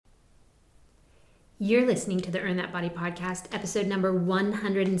You're listening to the Earn That Body podcast, episode number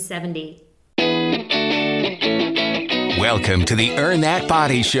 170. Welcome to the Earn That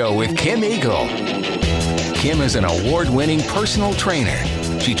Body Show with Kim Eagle. Kim is an award-winning personal trainer.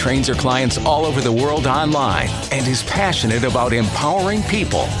 She trains her clients all over the world online and is passionate about empowering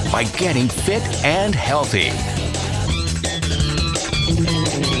people by getting fit and healthy.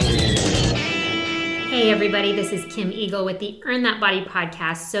 Hey everybody, this is Kim Eagle with the Earn That Body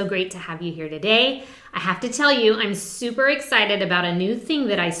podcast. So great to have you here today. I have to tell you, I'm super excited about a new thing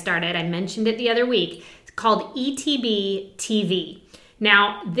that I started. I mentioned it the other week. It's called ETB TV.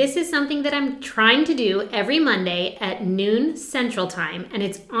 Now, this is something that I'm trying to do every Monday at noon Central Time, and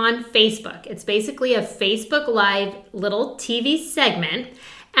it's on Facebook. It's basically a Facebook Live little TV segment,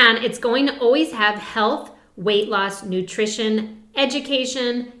 and it's going to always have health, weight loss, nutrition,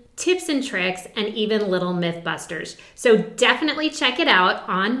 education, tips and tricks, and even little myth busters. So definitely check it out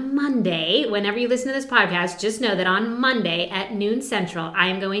on Monday. Whenever you listen to this podcast, just know that on Monday at noon Central, I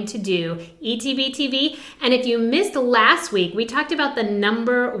am going to do ETB TV. And if you missed last week, we talked about the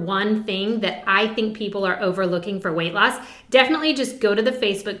number one thing that I think people are overlooking for weight loss. Definitely just go to the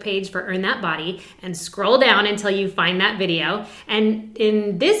Facebook page for Earn That Body and scroll down until you find that video. And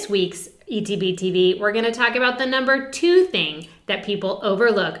in this week's ETB TV, we're going to talk about the number two thing that people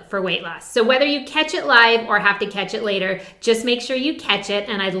overlook for weight loss. So whether you catch it live or have to catch it later, just make sure you catch it.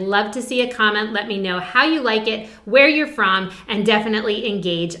 And I'd love to see a comment. Let me know how you like it, where you're from, and definitely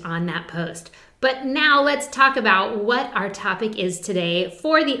engage on that post. But now let's talk about what our topic is today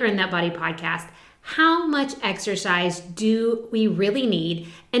for the Earn That Body podcast. How much exercise do we really need?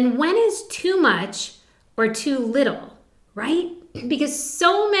 And when is too much or too little, right? Because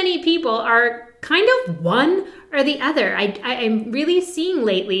so many people are kind of one or the other. I'm really seeing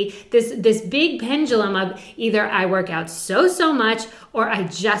lately this big pendulum of either I work out so much or I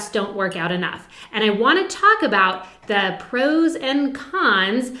just don't work out enough. And I want to talk about the pros and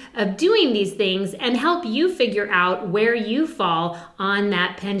cons of doing these things and help you figure out where you fall on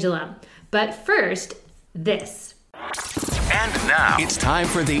that pendulum. But first, this. And now, it's time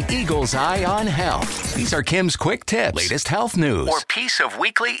for the Eagle's Eye on Health. These are Kim's quick tips, latest health news, or piece of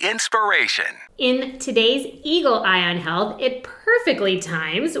weekly inspiration. In today's Eagle Eye on Health, it perfectly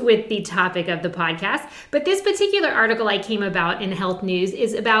times with the topic of the podcast, but this particular article I came about in Health News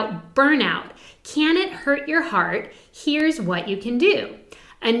is about burnout. Can it hurt your heart? Here's what you can do.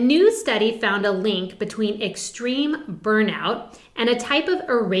 A new study found a link between extreme burnout and a type of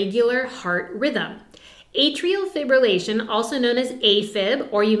irregular heart rhythm. Atrial fibrillation, also known as AFib,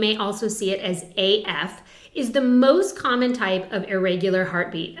 or you may also see it as AF, is the most common type of irregular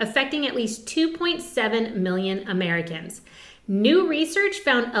heartbeat, affecting at least 2.7 million Americans. New research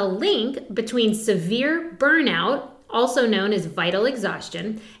found a link between severe burnout, also known as vital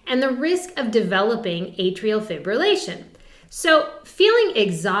exhaustion, and the risk of developing atrial fibrillation. So, feeling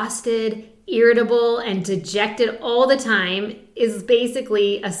exhausted, irritable, and dejected all the time is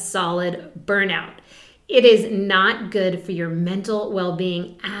basically a solid burnout. It is not good for your mental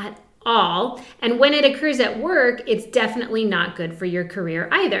well-being at all. And when it occurs at work, it's definitely not good for your career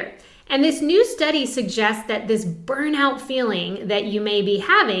either. And this new study suggests that this burnout feeling that you may be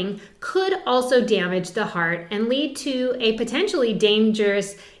having could also damage the heart and lead to a potentially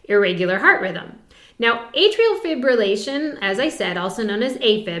dangerous irregular heart rhythm. Now, atrial fibrillation, as I said, also known as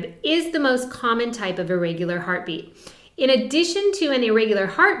AFib, is the most common type of irregular heartbeat. In addition to an irregular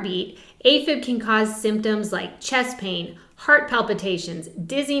heartbeat, AFib can cause symptoms like chest pain, heart palpitations,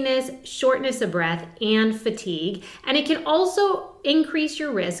 dizziness, shortness of breath, and fatigue. And it can also increase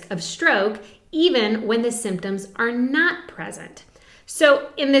your risk of stroke even when the symptoms are not present. So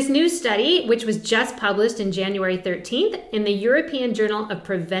in this new study, which was just published in January 13th in the European Journal of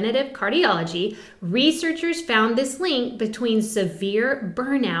Preventive Cardiology, researchers found this link between severe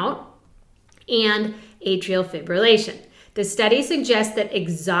burnout and atrial fibrillation. The study suggests that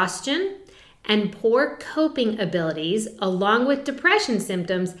exhaustion and poor coping abilities, along with depression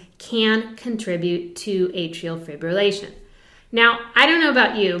symptoms, can contribute to atrial fibrillation. Now, I don't know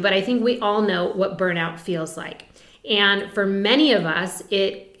about you, but I think we all know what burnout feels like. And for many of us,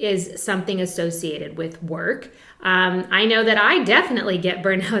 it is something associated with work. I know that I definitely get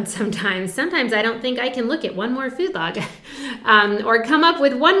burnout sometimes. Sometimes I don't think I can look at one more food log or come up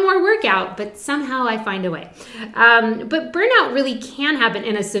with one more workout, but somehow I find a way. But burnout really can happen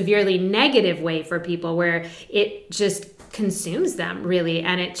in a severely negative way for people where it just consumes them really,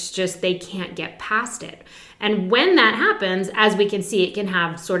 and it's just they can't get past it. And when that happens, as we can see, it can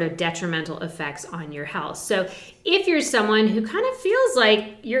have sort of detrimental effects on your health. So if you're someone who kind of feels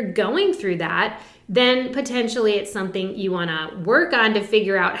like you're going through that, then potentially it's something you want to work on to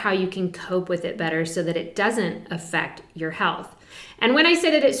figure out how you can cope with it better so that it doesn't affect your health. And when I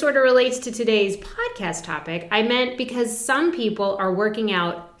said that it sort of relates to today's podcast topic, I meant because some people are working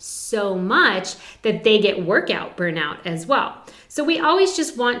out so much that they get workout burnout as well. So we always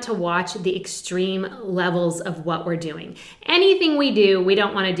just want to watch the extreme levels of what we're doing. Anything we do, we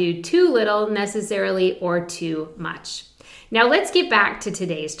don't want to do too little necessarily or too much. Now let's get back to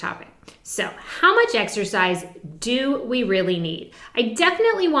today's topic. So, how much exercise do we really need? I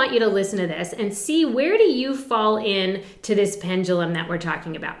definitely want you to listen to this and see where do you fall in to this pendulum that we're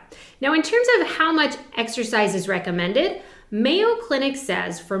talking about. Now, in terms of how much exercise is recommended, Mayo Clinic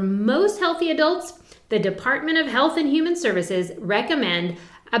says for most healthy adults, the Department of Health and Human Services recommend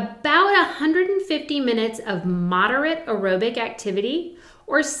about 150 minutes of moderate aerobic activity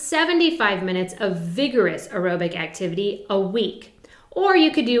or 75 minutes of vigorous aerobic activity a week. Or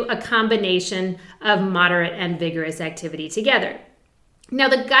you could do a combination of moderate and vigorous activity together. Now,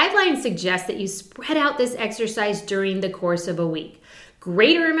 the guidelines suggest that you spread out this exercise during the course of a week.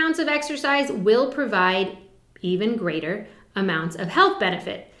 Greater amounts of exercise will provide even greater amounts of health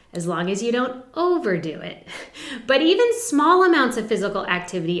benefit, as long as you don't overdo it. But even small amounts of physical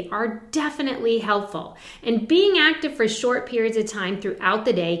activity are definitely helpful. And being active for short periods of time throughout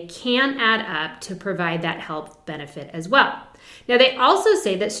the day can add up to provide that health benefit as well. Now, they also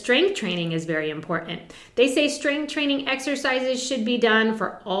say that strength training is very important. They say strength training exercises should be done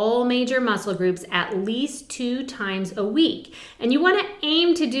for all major muscle groups at least 2 times a week. And you want to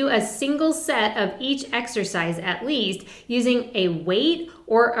aim to do a single set of each exercise at least using a weight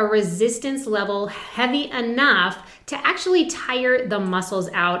or a resistance level heavy enough to actually tire the muscles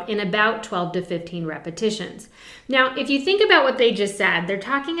out in about 12 to 15 repetitions. Now, if you think about what they just said, they're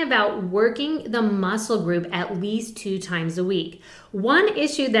talking about working the muscle group at least 2 times a week. One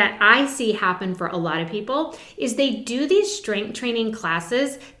issue that I see happen for a lot of people is they do these strength training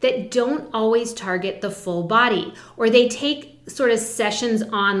classes that don't always target the full body, or they take sort of sessions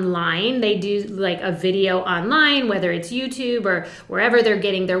online. They do like a video online, whether it's YouTube or wherever they're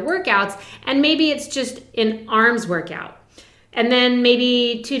getting their workouts, and maybe it's just an arms workout. And then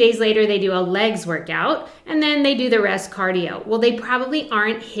maybe 2 days later, they do a legs workout, and then they do the rest cardio. Well, they probably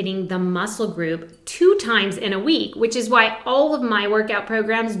aren't hitting the muscle group 2 times in a week, which is why all of my workout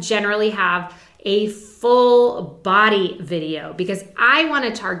programs generally have a full body video, because I want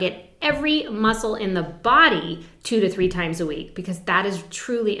to target every muscle in the body 2 to 3 times a week, because that is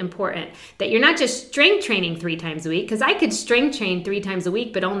truly important. That you're not just strength training 3 times a week, because I could strength train 3 times a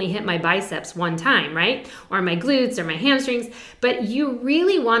week but only hit my biceps 1 time, right? Or my glutes or my hamstrings. But you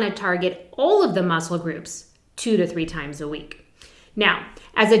really want to target all of the muscle groups 2 to 3 times a week. Now,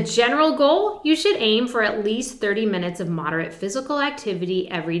 as a general goal, you should aim for at least 30 minutes of moderate physical activity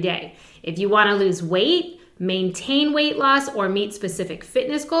every day. If you want to lose weight, maintain weight loss, or meet specific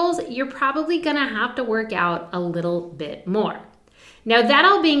fitness goals, you're probably going to have to work out a little bit more. Now, that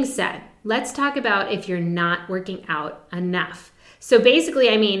all being said, let's talk about if you're not working out enough. So basically,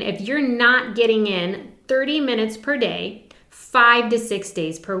 if you're not getting in 30 minutes per day, 5 to 6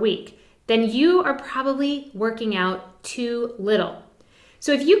 days per week, then you are probably working out too little.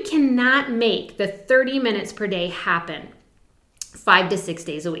 So if you cannot make the 30 minutes per day happen 5 to 6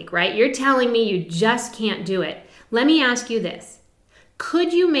 days a week, right? You're telling me you just can't do it. Let me ask you this.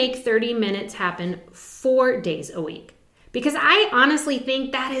 Could you make 30 minutes happen 4 days a week? Because I honestly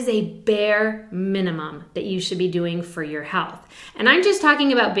think that is a bare minimum that you should be doing for your health. And I'm just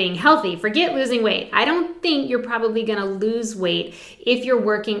talking about being healthy. Forget losing weight. I don't think you're probably going to lose weight if you're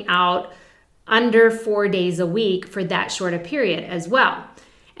working out under 4 days a week for that short a period as well.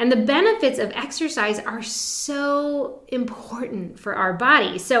 And the benefits of exercise are so important for our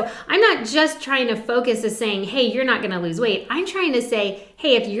body. So I'm not just trying to focus as saying, hey, you're not going to lose weight. I'm trying to say,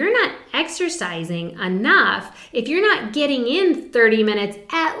 hey, if you're not exercising enough, if you're not getting in 30 minutes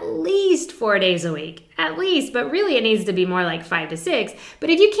at least 4 days a week, at least, but really it needs to be more like 5 to 6. But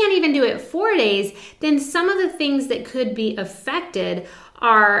if you can't even do it 4 days, then some of the things that could be affected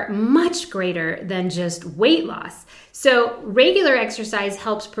are much greater than just weight loss. So regular exercise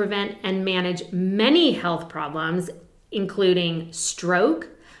helps prevent and manage many health problems, including stroke,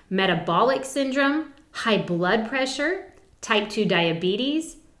 metabolic syndrome, high blood pressure, type 2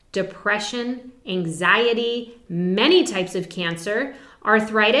 diabetes, depression, anxiety, many types of cancer,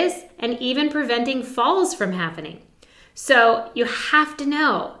 arthritis, and even preventing falls from happening. So you have to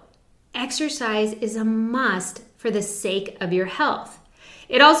know, exercise is a must for the sake of your health.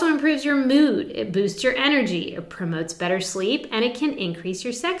 It also improves your mood, it boosts your energy, it promotes better sleep, and it can increase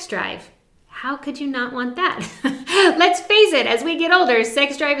your sex drive. How could you not want that? Let's face it, as we get older,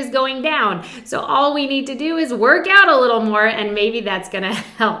 sex drive is going down. So all we need to do is work out a little more, and maybe that's going to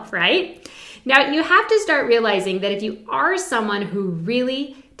help, right? Now, you have to start realizing that if you are someone who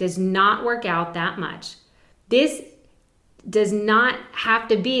really does not work out that much, this does not have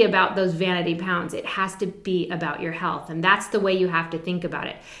to be about those vanity pounds. It has to be about your health. And that's the way you have to think about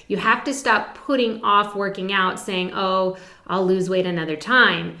it. You have to stop putting off working out saying, oh, I'll lose weight another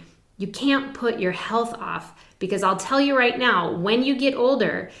time. You can't put your health off, because I'll tell you right now, when you get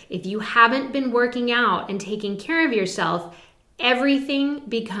older, if you haven't been working out and taking care of yourself, everything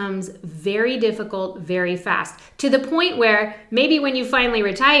becomes very difficult very fast, to the point where maybe when you finally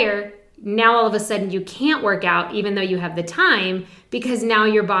retire, now all of a sudden you can't work out even though you have the time, because now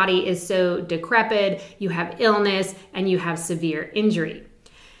your body is so decrepit, you have illness, and you have severe injury.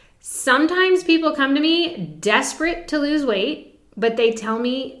 Sometimes people come to me desperate to lose weight, but they tell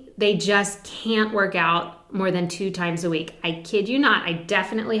me they just can't work out more than 2 times a week. I kid you not. I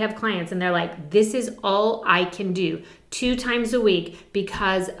definitely have clients and they're like, this is all I can do 2 times a week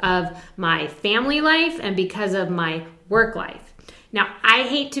because of my family life and because of my work life. Now, I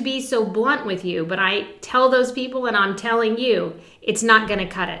hate to be so blunt with you, but I tell those people, and I'm telling you, it's not going to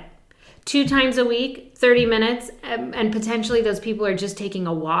cut it. 2 times a week, 30 minutes, and potentially those people are just taking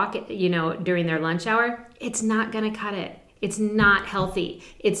a walk, during their lunch hour. It's not going to cut it. It's not healthy.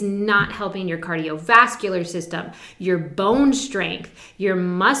 It's not helping your cardiovascular system, your bone strength, your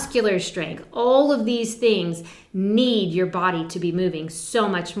muscular strength. All of these things need your body to be moving so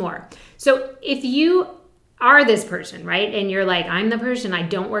much more. So if you are this person, right? And you're like, I'm the person, I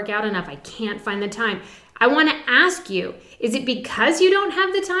don't work out enough, I can't find the time. I want to ask you, is it because you don't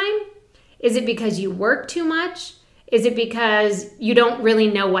have the time? Is it because you work too much? Is it because you don't really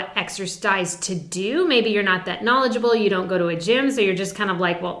know what exercise to do? Maybe you're not that knowledgeable, you don't go to a gym, so you're just kind of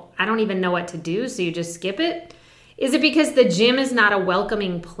like, well, I don't even know what to do, so you just skip it? Is it because the gym is not a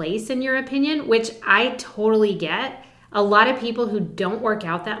welcoming place in your opinion, which I totally get? A lot of people who don't work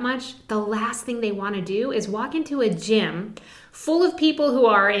out that much, the last thing they want to do is walk into a gym full of people who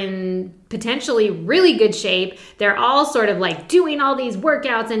are in potentially really good shape. They're all sort of like doing all these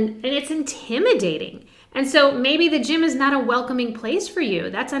workouts and it's intimidating. And so maybe the gym is not a welcoming place for you.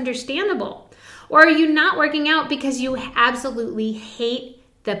 That's understandable. Or are you not working out because you absolutely hate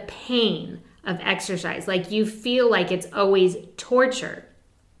the pain of exercise? Like you feel like it's always torture.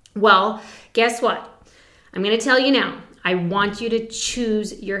 Well, guess what? I'm going to tell you now, I want you to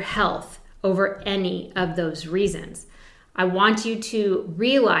choose your health over any of those reasons. I want you to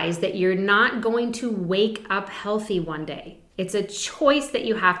realize that you're not going to wake up healthy one day. It's a choice that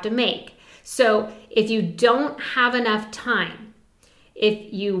you have to make. So if you don't have enough time,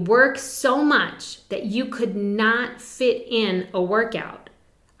 if you work so much that you could not fit in a workout,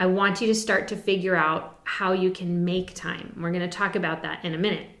 I want you to start to figure out how you can make time. We're going to talk about that in a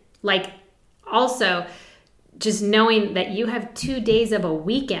minute. Like also, just knowing that you have 2 days of a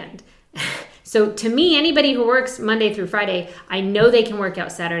weekend. So to me, anybody who works Monday through Friday, I know they can work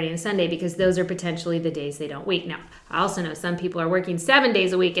out Saturday and Sunday because those are potentially the days they don't work. Now, I also know some people are working 7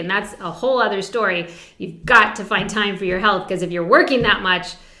 days a week, and that's a whole other story. You've got to find time for your health, because if you're working that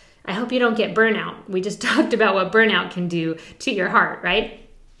much, I hope you don't get burnout. We just talked about what burnout can do to your heart, right?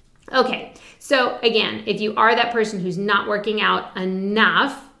 Okay, so again, if you are that person who's not working out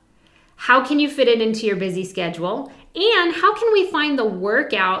enough, how can you fit it into your busy schedule? And how can we find the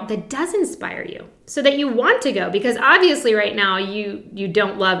workout that does inspire you so that you want to go? Because obviously right now you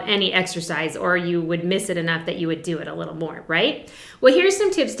don't love any exercise, or you would miss it enough that you would do it a little more, right? Well, here's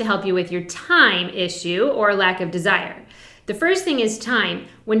some tips to help you with your time issue or lack of desire. The first thing is time.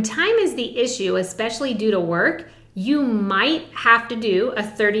 When time is the issue, especially due to work, you might have to do a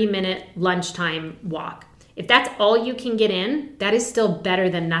 30-minute lunchtime walk. If that's all you can get in, that is still better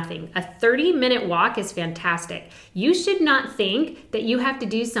than nothing. A 30-minute walk is fantastic. You should not think that you have to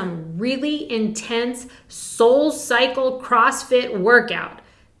do some really intense Soul Cycle CrossFit workout.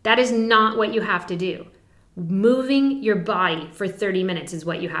 That is not what you have to do. Moving your body for 30 minutes is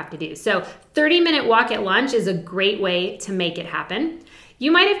what you have to do. So 30-minute walk at lunch is a great way to make it happen.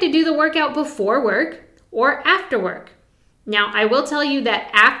 You might have to do the workout before work or after work. Now, I will tell you that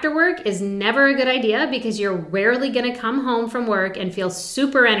after work is never a good idea, because you're rarely going to come home from work and feel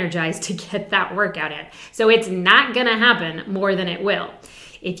super energized to get that workout in. So it's not going to happen more than it will.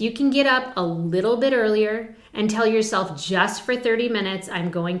 If you can get up a little bit earlier and tell yourself, just for 30 minutes, I'm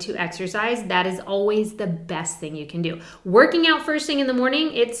going to exercise, that is always the best thing you can do. Working out first thing in the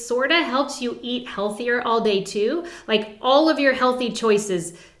morning, it sort of helps you eat healthier all day too. Like all of your healthy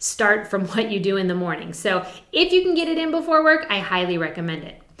choices start from what you do in the morning. So if you can get it in before work, I highly recommend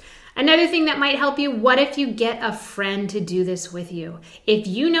it. Another thing that might help you, what if you get a friend to do this with you? If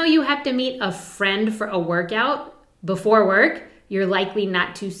you know you have to meet a friend for a workout before work, you're likely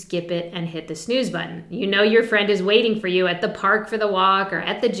not to skip it and hit the snooze button. You know your friend is waiting for you at the park for the walk or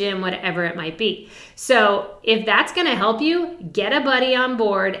at the gym, whatever it might be. So if that's going to help you, get a buddy on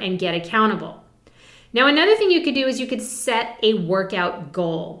board and get accountable. Now, another thing you could do is you could set a workout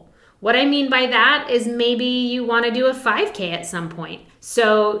goal. What I mean by that is maybe you want to do a 5K at some point.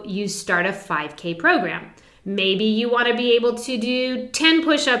 So you start a 5K program. Maybe you want to be able to do 10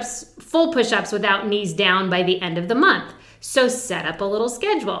 push-ups, full push-ups without knees down by the end of the month. So set up a little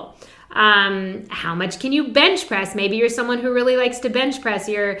schedule. How much can you bench press? Maybe you're someone who really likes to bench press.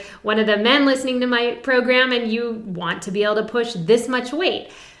 You're one of the men listening to my program and you want to be able to push this much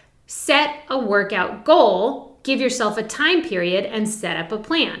weight. Set a workout goal, give yourself a time period, and set up a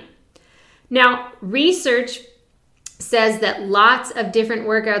plan. Now, research says that lots of different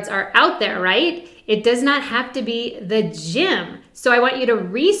workouts are out there, right? It does not have to be the gym. So I want you to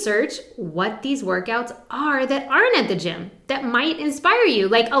research what these workouts are that aren't at the gym that might inspire you.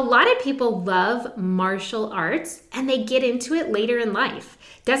 Like a lot of people love martial arts and they get into it later in life.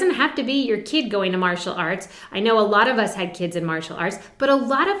 Doesn't have to be your kid going to martial arts. I know a lot of us had kids in martial arts, but a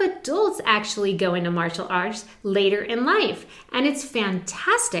lot of adults actually go into martial arts later in life. And it's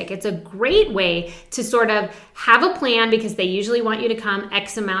fantastic. It's a great way to sort of have a plan because they usually want you to come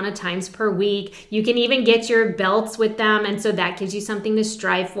X amount of times per week. You can even get your belts with them. And so that gives you something to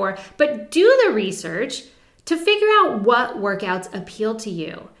strive for. But do the research to figure out what workouts appeal to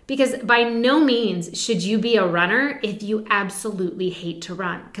you. Because by no means should you be a runner if you absolutely hate to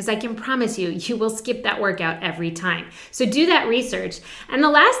run. Because I can promise you, you will skip that workout every time. So do that research. And the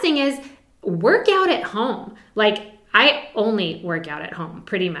last thing is work out at home. Like I only work out at home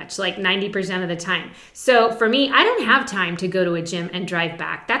pretty much, like 90% of the time. So for me, I don't have time to go to a gym and drive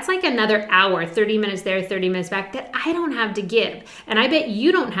back. That's like another hour, 30 minutes there, 30 minutes back that I don't have to give. And I bet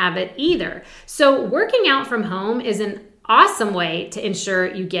you don't have it either. So working out from home is an awesome way to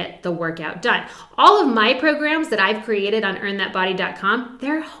ensure you get the workout done. All of my programs that I've created on earnthatbody.com,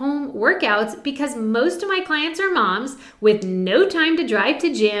 they're home workouts because most of my clients are moms with no time to drive to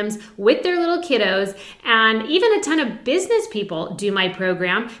gyms with their little kiddos. And even a ton of business people do my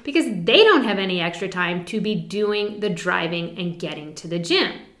program because they don't have any extra time to be doing the driving and getting to the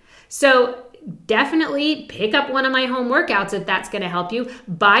gym. So definitely pick up one of my home workouts if that's going to help you.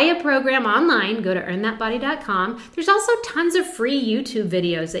 Buy a program online. Go to earnthatbody.com. There's also tons of free YouTube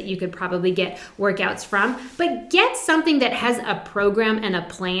videos that you could probably get workouts from, but get something that has a program and a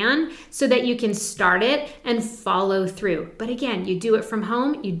plan so that you can start it and follow through. But again, you do it from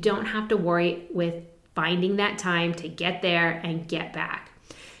home. You don't have to worry with finding that time to get there and get back.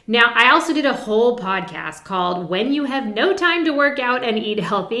 Now, I also did a whole podcast called When You Have No Time to Work Out and Eat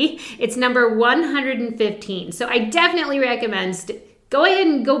Healthy. It's number 115. So I definitely recommend go ahead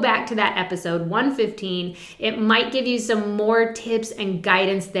and go back to that episode 115. It might give you some more tips and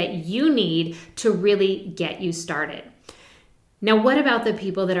guidance that you need to really get you started. Now, what about the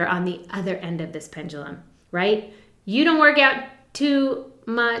people that are on the other end of this pendulum, right? You don't work out too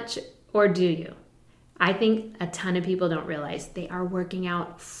much, or do you? I think a ton of people don't realize they are working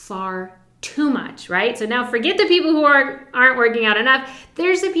out far too much, right? So now forget the people who aren't working out enough.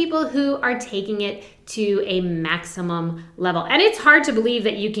 There's the people who are taking it to a maximum level. And it's hard to believe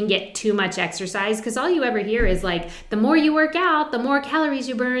that you can get too much exercise because all you ever hear is like, the more you work out, the more calories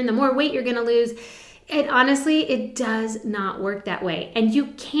you burn, the more weight you're going to lose. It does not work that way. And you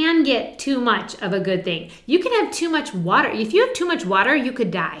can get too much of a good thing. You can have too much water. If you have too much water, you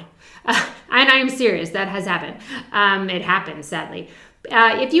could die. And I am serious. That has happened. It happens, sadly.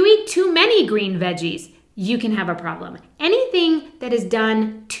 If you eat too many green veggies, you can have a problem. Anything that is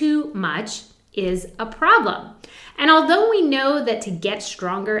done too much is a problem. And although we know that to get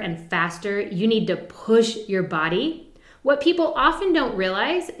stronger and faster, you need to push your body, what people often don't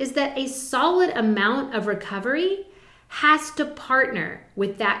realize is that a solid amount of recovery has to partner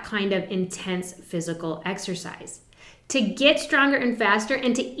with that kind of intense physical exercise. To get stronger and faster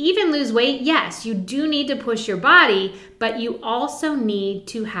and to even lose weight, yes, you do need to push your body, but you also need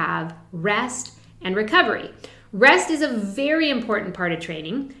to have rest and recovery. Rest is a very important part of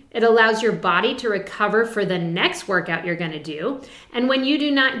training. It allows your body to recover for the next workout you're going to do. And when you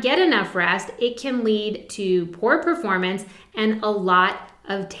do not get enough rest, it can lead to poor performance and a lot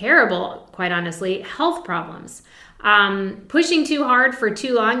of terrible, quite honestly, health problems. Pushing too hard for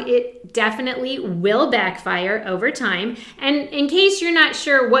too long, it definitely will backfire over time. And in case you're not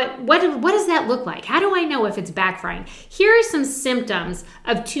sure, what does that look like? How do I know if it's backfiring? Here are some symptoms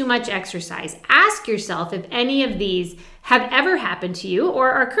of too much exercise. Ask yourself if any of these have ever happened to you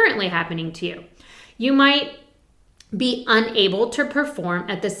or are currently happening to you. You might be unable to perform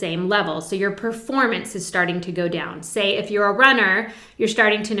at the same level. So your performance is starting to go down. Say if you're a runner, you're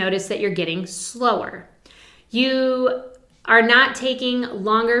starting to notice that you're getting slower. You are not taking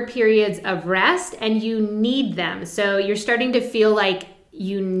longer periods of rest and you need them. So you're starting to feel like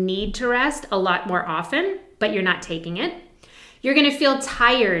you need to rest a lot more often, but you're not taking it. You're going to feel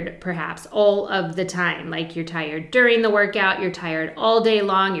tired perhaps all of the time. Like you're tired during the workout, you're tired all day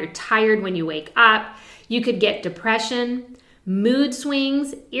long, you're tired when you wake up. You could get depression, mood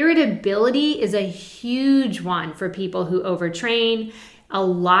swings. Irritability is a huge one for people who overtrain. A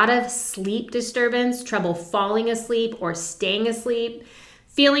lot of sleep disturbance, trouble falling asleep or staying asleep,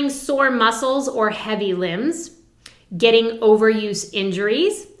 feeling sore muscles or heavy limbs, getting overuse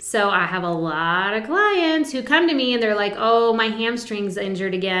injuries. So I have a lot of clients who come to me and they're like, oh, my hamstring's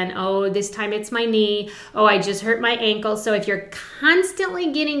injured again. Oh, this time it's my knee. Oh, I just hurt my ankle. So if you're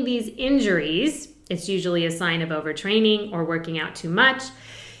constantly getting these injuries, it's usually a sign of overtraining or working out too much.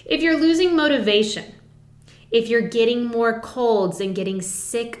 If you're losing motivation, if you're getting more colds and getting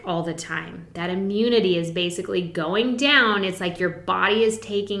sick all the time, that immunity is basically going down. It's like your body is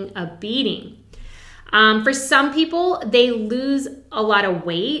taking a beating. For some people, they lose a lot of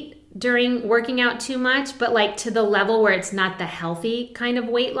weight during working out too much, but like to the level where it's not the healthy kind of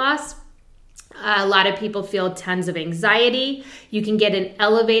weight loss. A lot of people feel tons of anxiety. You can get an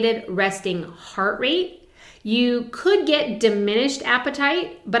elevated resting heart rate. You could get diminished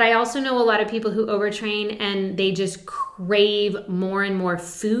appetite, but I also know a lot of people who overtrain and they just crave more and more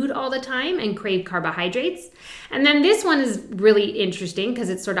food all the time and crave carbohydrates. And then this one is really interesting because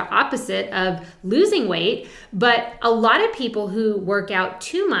it's sort of opposite of losing weight, but a lot of people who work out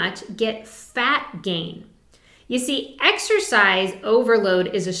too much get fat gain. You see, exercise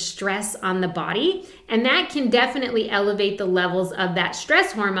overload is a stress on the body, and that can definitely elevate the levels of that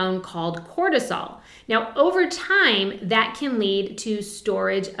stress hormone called cortisol. Now, over time, that can lead to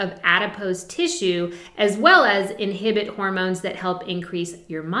storage of adipose tissue, as well as inhibit hormones that help increase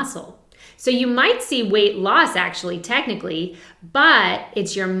your muscle. So you might see weight loss actually technically, but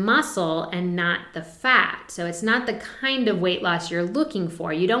it's your muscle and not the fat. So it's not the kind of weight loss you're looking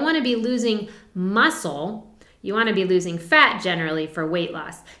for. You don't want to be losing muscle. You want to be losing fat generally for weight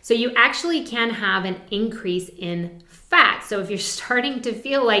loss. So you actually can have an increase in fat. So if you're starting to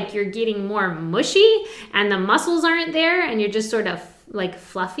feel like you're getting more mushy and the muscles aren't there and you're just sort of like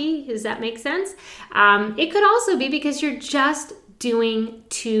fluffy, does that make sense? It could also be because you're just doing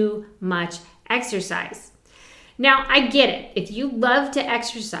too much exercise. Now, I get it. If you love to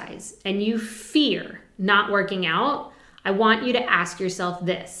exercise and you fear not working out, I want you to ask yourself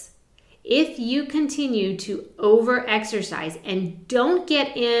this. If you continue to over-exercise and don't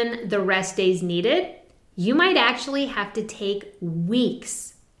get in the rest days needed, you might actually have to take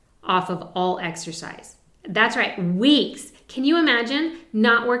weeks off of all exercise. That's right, weeks. Can you imagine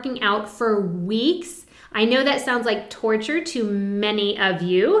not working out for weeks? I know that sounds like torture to many of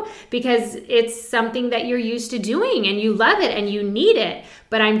you because it's something that you're used to doing and you love it and you need it.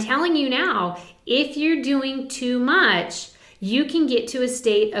 But I'm telling you now, if you're doing too much, you can get to a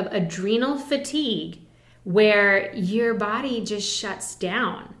state of adrenal fatigue where your body just shuts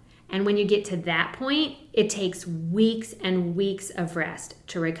down. And when you get to that point, it takes weeks and weeks of rest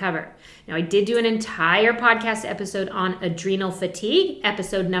to recover. Now, I did do an entire podcast episode on adrenal fatigue,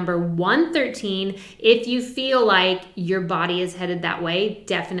 episode number 113. If you feel like your body is headed that way,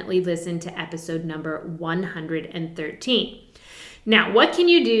 definitely listen to episode number 113. Now, what can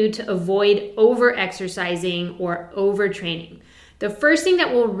you do to avoid over-exercising or overtraining? The first thing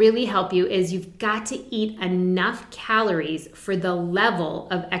that will really help you is you've got to eat enough calories for the level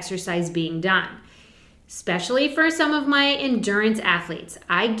of exercise being done, especially for some of my endurance athletes.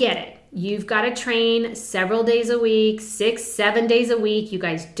 I get it. You've got to train several days a week, 6-7 days a week. You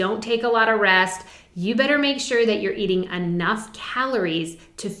guys don't take a lot of rest. You better make sure that you're eating enough calories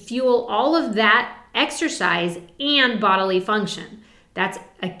to fuel all of that exercise and bodily function. That's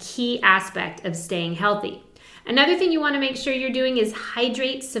a key aspect of staying healthy. Another thing you want to make sure you're doing is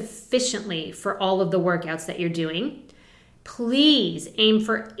hydrate sufficiently for all of the workouts that you're doing. Please aim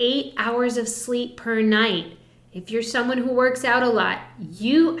for 8 hours of sleep per night. If you're someone who works out a lot,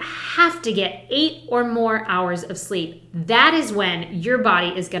 you have to get 8 or more hours of sleep. That is when your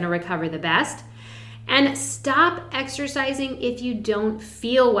body is going to recover the best. And stop exercising if you don't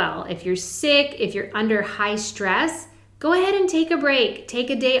feel well. If you're sick, if you're under high stress, go ahead and take a break, take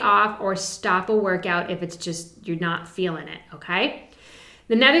a day off, or stop a workout if it's just you're not feeling it, okay?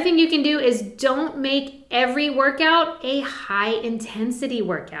 Another thing you can do is don't make every workout a high intensity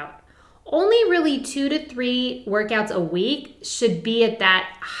workout. Only really 2 to 3 workouts a week should be at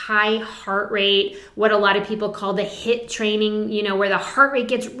that high heart rate, what a lot of people call the HIIT training, where the heart rate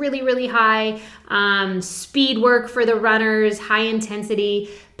gets really, really high, speed work for the runners, high intensity,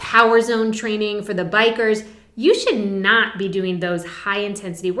 power zone training for the bikers. You should not be doing those high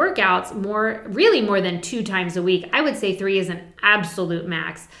intensity workouts more than 2 times a week. I would say 3 is an absolute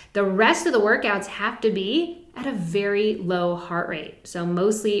max. The rest of the workouts have to be at a very low heart rate, so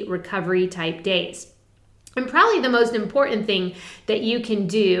mostly recovery type days. And probably the most important thing that you can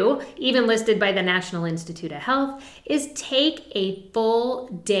do, even listed by the National Institute of Health, is take a full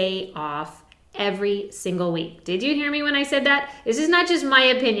day off every single week. Did you hear me when I said that? This is not just my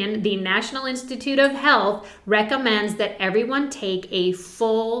opinion. The National Institute of Health recommends that everyone take a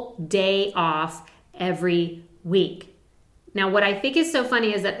full day off every week. Now, what I think is so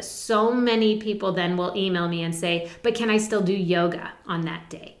funny is that so many people then will email me and say, but can I still do yoga on that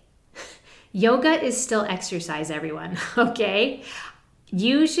day? Yoga is still exercise, everyone, okay?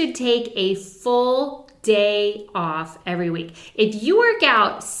 You should take a full day off every week. If you work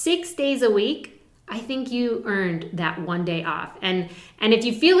out 6 days a week, I think you earned that 1 day off. And if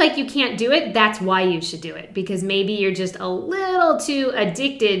you feel like you can't do it, that's why you should do it, because maybe you're just a little too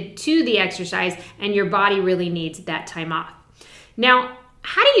addicted to the exercise and your body really needs that time off. Now,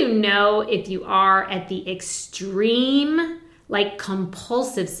 how do you know if you are at the extreme, like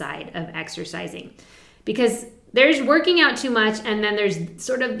compulsive side of exercising? Because there's working out too much, and then there's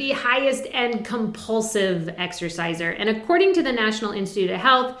sort of the highest end compulsive exerciser. And according to the National Institute of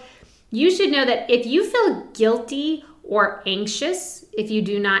Health, you should know that if you feel guilty or anxious if you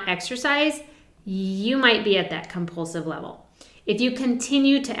do not exercise, you might be at that compulsive level. If you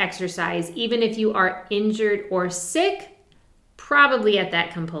continue to exercise, even if you are injured or sick, probably at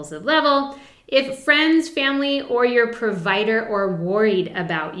that compulsive level. If friends, family, or your provider are worried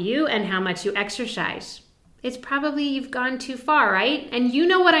about you and how much you exercise, it's probably you've gone too far, right? And you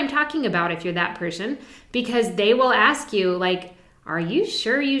know what I'm talking about if you're that person, because they will ask you, like, are you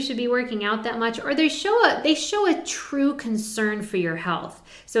sure you should be working out that much? Or they show a true concern for your health.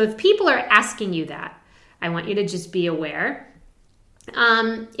 So if people are asking you that, I want you to just be aware.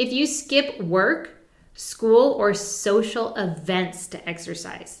 If you skip work, school, or social events to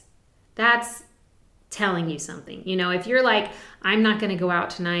exercise, that's telling you something. If you're like, I'm not going to go out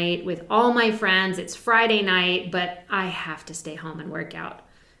tonight with all my friends, it's Friday night, but I have to stay home and work out.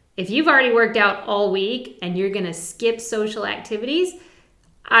 If you've already worked out all week and you're going to skip social activities,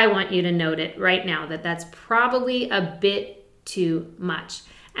 I want you to note it right now that that's probably a bit too much.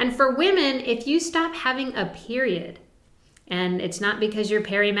 And for women, if you stop having a period, and it's not because you're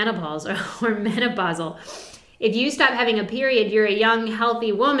perimenopausal or menopausal. If you stop having a period, you're a young,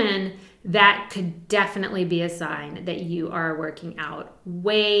 healthy woman, that could definitely be a sign that you are working out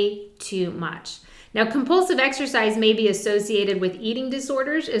way too much. Now, compulsive exercise may be associated with eating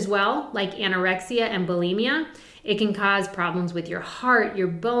disorders as well, like anorexia and bulimia. It can cause problems with your heart, your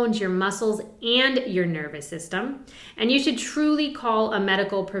bones, your muscles, and your nervous system. And you should truly call a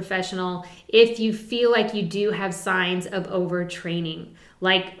medical professional if you feel like you do have signs of overtraining,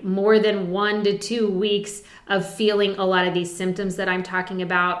 like more than 1 to 2 weeks of feeling a lot of these symptoms that I'm talking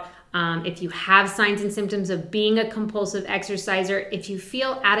about. If you have signs and symptoms of being a compulsive exerciser, if you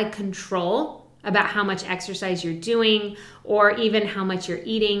feel out of control about how much exercise you're doing or even how much you're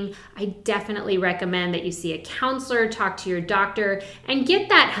eating, I definitely recommend that you see a counselor, talk to your doctor, and get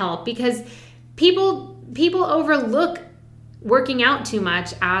that help, because people overlook working out too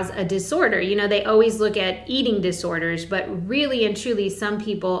much as a disorder. They always look at eating disorders, but really and truly, some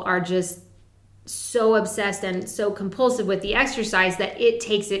people are just so obsessed and so compulsive with the exercise that it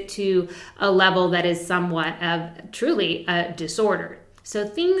takes it to a level that is somewhat of truly a disorder. So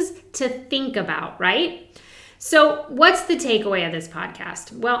things to think about, right? So what's the takeaway of this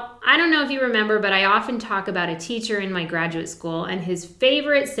podcast? Well, I don't know if you remember, but I often talk about a teacher in my graduate school, and his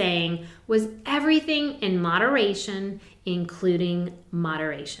favorite saying was everything in moderation, including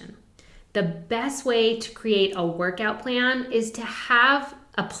moderation. The best way to create a workout plan is to have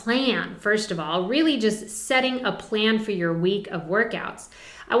a plan, first of all, really just setting a plan for your week of workouts.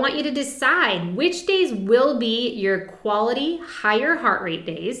 I want you to decide which days will be your quality higher heart rate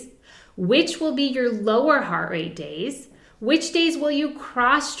days, which will be your lower heart rate days, which days will you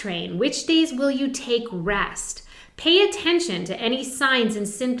cross train, which days will you take rest. Pay attention to any signs and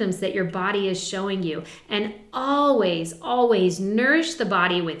symptoms that your body is showing you. And always, always nourish the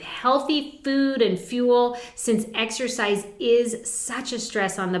body with healthy food and fuel. Since exercise is such a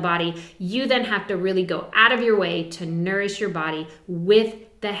stress on the body, you then have to really go out of your way to nourish your body with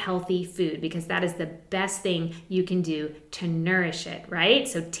the healthy food, because that is the best thing you can do to nourish it, right?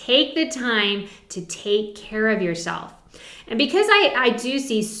 So take the time to take care of yourself. And because I do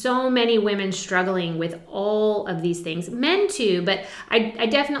see so many women struggling with all of these things, men too, but I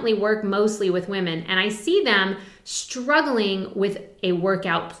definitely work mostly with women, and I see them struggling with a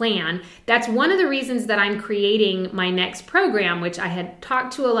workout plan. That's one of the reasons that I'm creating my next program, which I had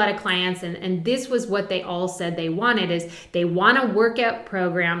talked to a lot of clients, and this was what they all said they wanted, is they want a workout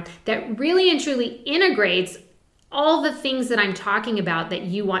program that really and truly integrates all the things that I'm talking about that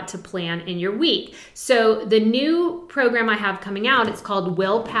you want to plan in your week. So the new program I have coming out, it's called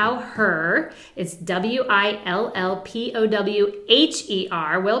Willpower. It's WILLPOWHER,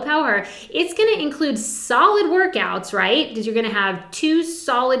 Willpower. It's going to include solid workouts, right? Because you're going to have 2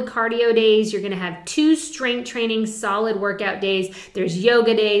 solid cardio days. You're going to have 2 strength training solid workout days. There's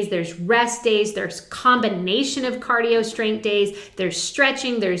yoga days. There's rest days. There's combination of cardio strength days. There's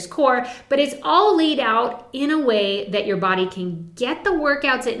stretching. There's core. But it's all laid out in a way that your body can get the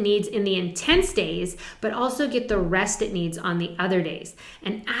workouts it needs in the intense days, but also get the rest it needs on the other days.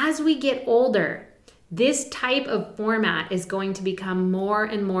 And as we get older, this type of format is going to become more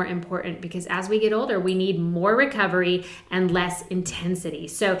and more important, because as we get older, we need more recovery and less intensity.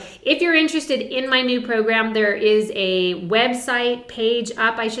 So if you're interested in my new program, there is a website page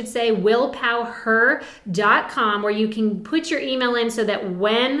up, willpower.com, where you can put your email in so that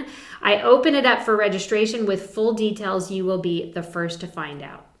when I open it up for registration with full details, you will be the first to find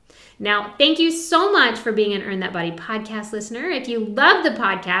out. Now, thank you so much for being an Earn That Body podcast listener. If you love the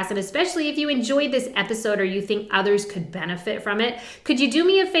podcast, and especially if you enjoyed this episode or you think others could benefit from it, could you do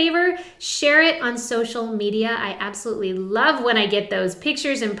me a favor? Share it on social media. I absolutely love when I get those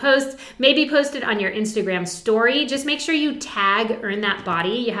pictures and posts. Maybe post it on your Instagram story. Just make sure you tag Earn That Body.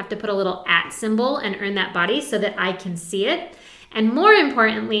 You have to put a little @ symbol and Earn That Body so that I can see it. And more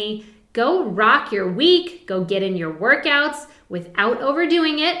importantly, go rock your week. Go get in your workouts without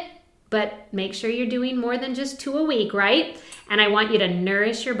overdoing it. But make sure you're doing more than just 2 a week, right? And I want you to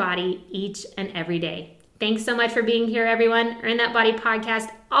nourish your body each and every day. Thanks so much for being here, everyone. Earn That Body podcast,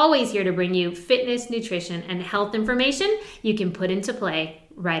 always here to bring you fitness, nutrition, and health information you can put into play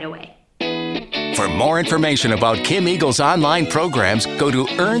right away. For more information about Kim Eagle's online programs, go to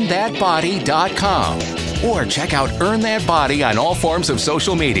earnthatbody.com or check out Earn That Body on all forms of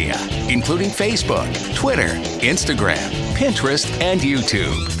social media, including Facebook, Twitter, Instagram, Pinterest, and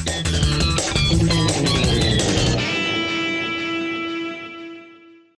YouTube.